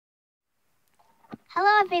Hello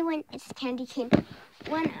everyone, it's Candy Cane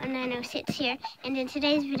 10906 here, and in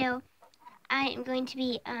today's video, I am going to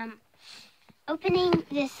be opening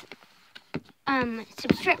this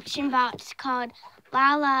subscription box called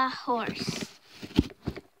Lala Horse.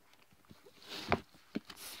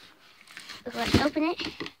 So let's open it.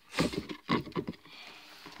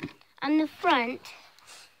 On the front,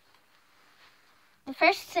 the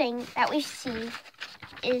first thing that we see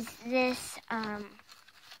is this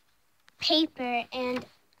paper, and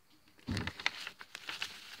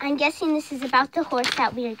I'm guessing this is about the horse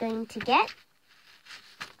that we are going to get.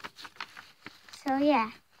 So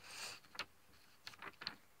yeah.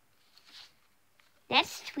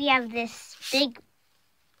 Next, we have this big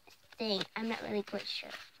thing. I'm not really quite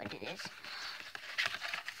sure what it is.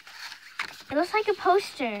 It looks like a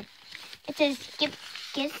poster. It says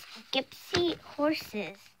Gypsy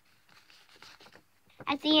Horses.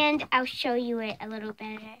 At the end, I'll show you it a little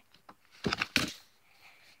better.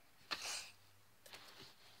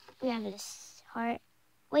 We have this heart.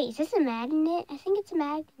 Wait, is this a magnet? I think it's a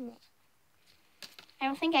magnet. I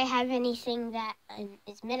don't think I have anything that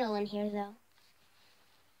is metal in here, though.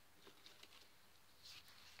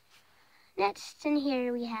 Next in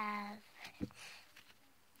here we have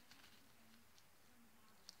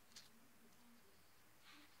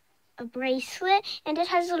a bracelet, and it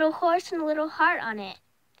has a little horse and a little heart on it.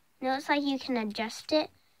 And it looks like you can adjust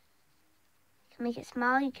it. You can make it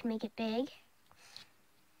small, you can make it big.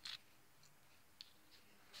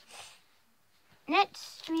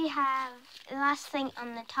 Next, we have the last thing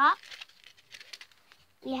on the top.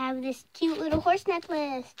 We have this cute little horse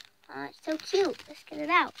necklace. Oh, it's so cute. Let's get it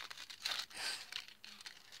out.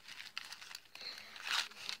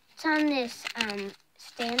 It's on this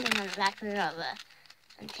stand, and on the back there's all the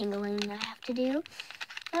untangling that I have to do.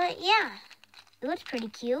 But yeah, it looks pretty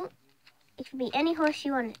cute. It could be any horse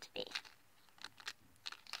you want it to be.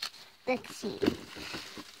 Let's see.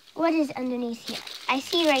 What is underneath here? I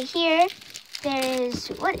see right here, there's,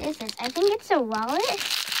 what is this? I think it's a wallet.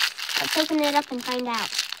 Let's open it up and find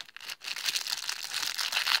out.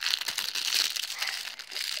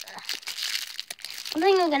 I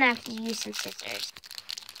think I'm gonna have to use some scissors.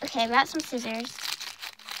 Okay, I got some scissors.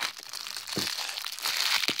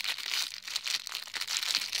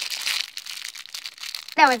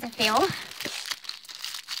 That was a fail.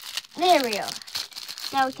 There we go.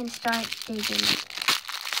 Now we can start digging.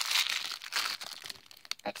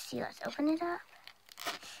 Let's see, let's open it up.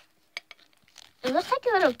 It looks like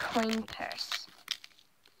a little coin purse.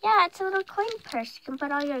 Yeah, it's a little coin purse. You can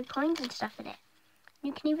put all your coins and stuff in it.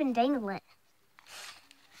 You can even dangle it.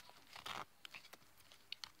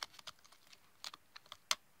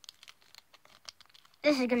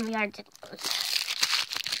 This is gonna be hard to close.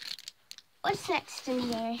 What's next in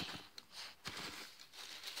here?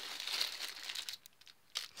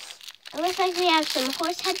 It looks like we have some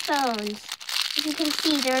horse headphones. As you can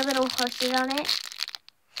see, there are little horses on it.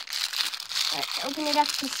 Let's open it up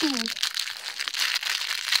to see.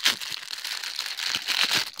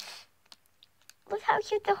 Look how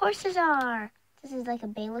cute the horses are. This is like a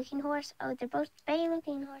bay-looking horse. Oh, they're both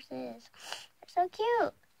bay-looking horses. They're so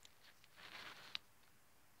cute.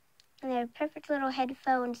 And they're perfect little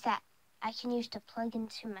headphones that I can use to plug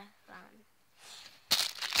into my phone.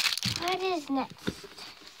 What is next?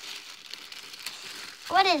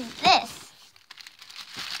 What is this?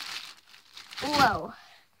 Whoa.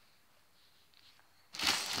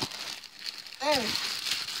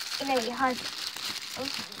 It's gonna be hard.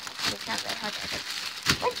 It's not very hard to open.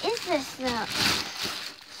 What is this though?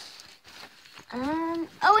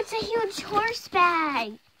 Oh, it's a huge horse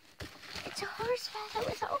bag. It's a horse bag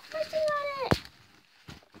with a horse thing on it.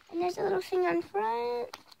 And there's a little thing on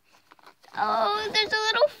front. Oh, there's a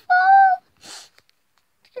little foal. Let's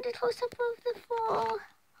get a close-up of the foal.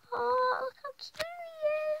 Oh, look how cute he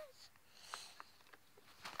is.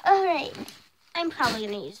 Alright, I'm probably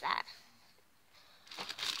going to use that.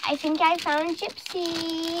 I think I found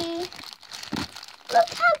Gypsy. Look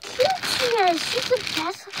how cute she is. She's the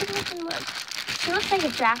best looking one. She looks like a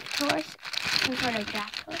draft horse. Some sort of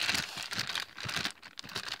draft horse.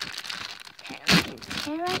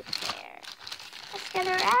 Okay, right there. Let's get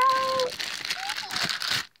her out.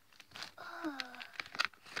 Oh.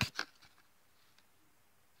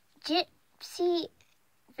 Gypsy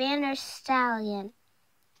Vanner Stallion.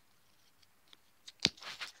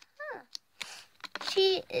 Huh.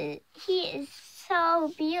 He is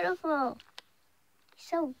so beautiful. He's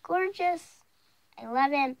so gorgeous. I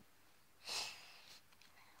love him.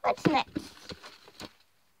 What's next?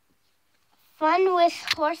 Fun with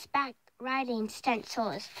horseback riding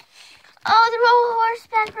stencils. Oh, they're all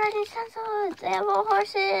horseback riding stencils. They have all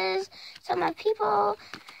horses. Some have people.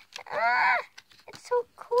 Ah, it's so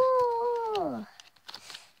cool.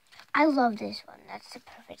 I love this one. That's the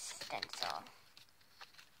perfect stencil.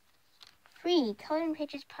 Free coloring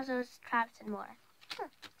pages, puzzles, crafts, and more.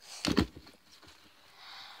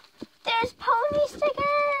 There's pony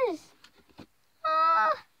stickers.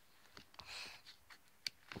 Ah.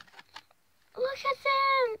 Look at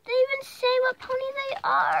them. They even say what pony they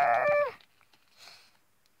are.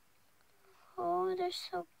 Oh, they're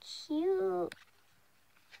so cute.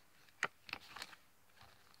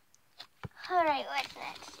 All right, what's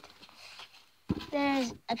next?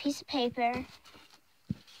 There's a piece of paper.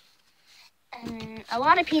 And a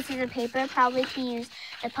lot of pieces of paper, probably to use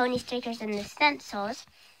the pony stickers and the stencils.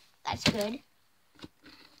 That's good.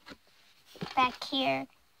 Back here,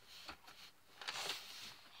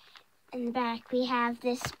 in the back, we have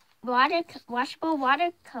this washable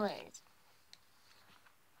watercolors.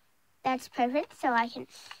 That's perfect, so I can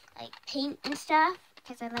like paint and stuff,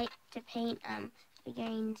 because I like to paint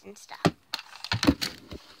figurines and stuff.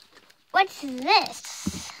 What's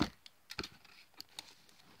this?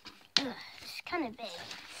 Ugh, it's kind of big.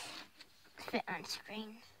 Fit on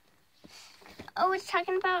screen. Oh, it's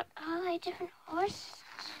talking about all the different horses.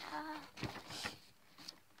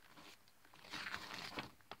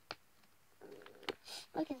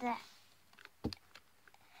 Look at that.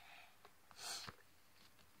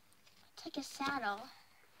 It's like a saddle.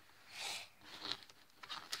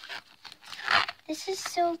 This is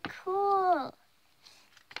so cool.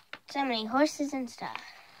 So many horses and stuff.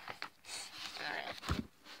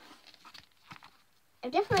 I'm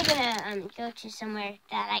definitely gonna go to somewhere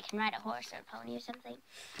that I can ride a horse or a pony or something.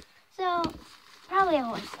 So, probably a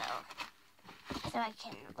horse though. So I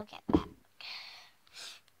can look at that.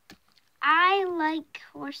 I like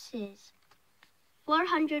horses.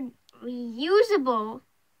 400 reusable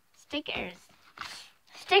stickers.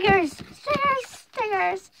 Stickers! Stickers!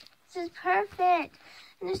 Stickers! This is perfect.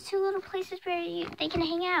 And there's two little places where they can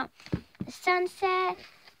hang out. The sunset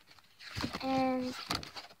and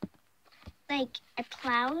like a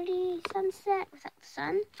cloudy sunset without the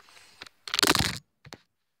sun.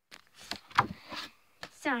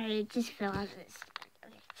 Sorry, it just fell out of this.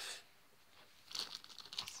 Okay.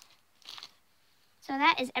 So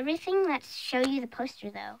that is everything. Let's show you the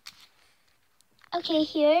poster though. Okay,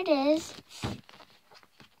 here it is.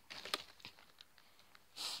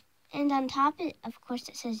 And on top, of course,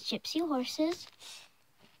 it says Gypsy Horses.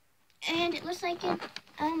 And it looks like it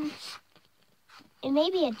may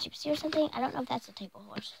be a gypsy or something. I don't know if that's a type of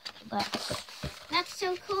horse, but that's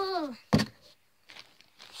so cool.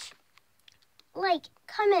 Like,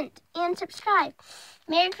 comment, and subscribe.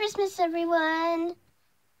 Merry Christmas, everyone,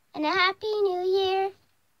 and a Happy New Year.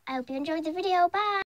 I hope you enjoyed the video. Bye.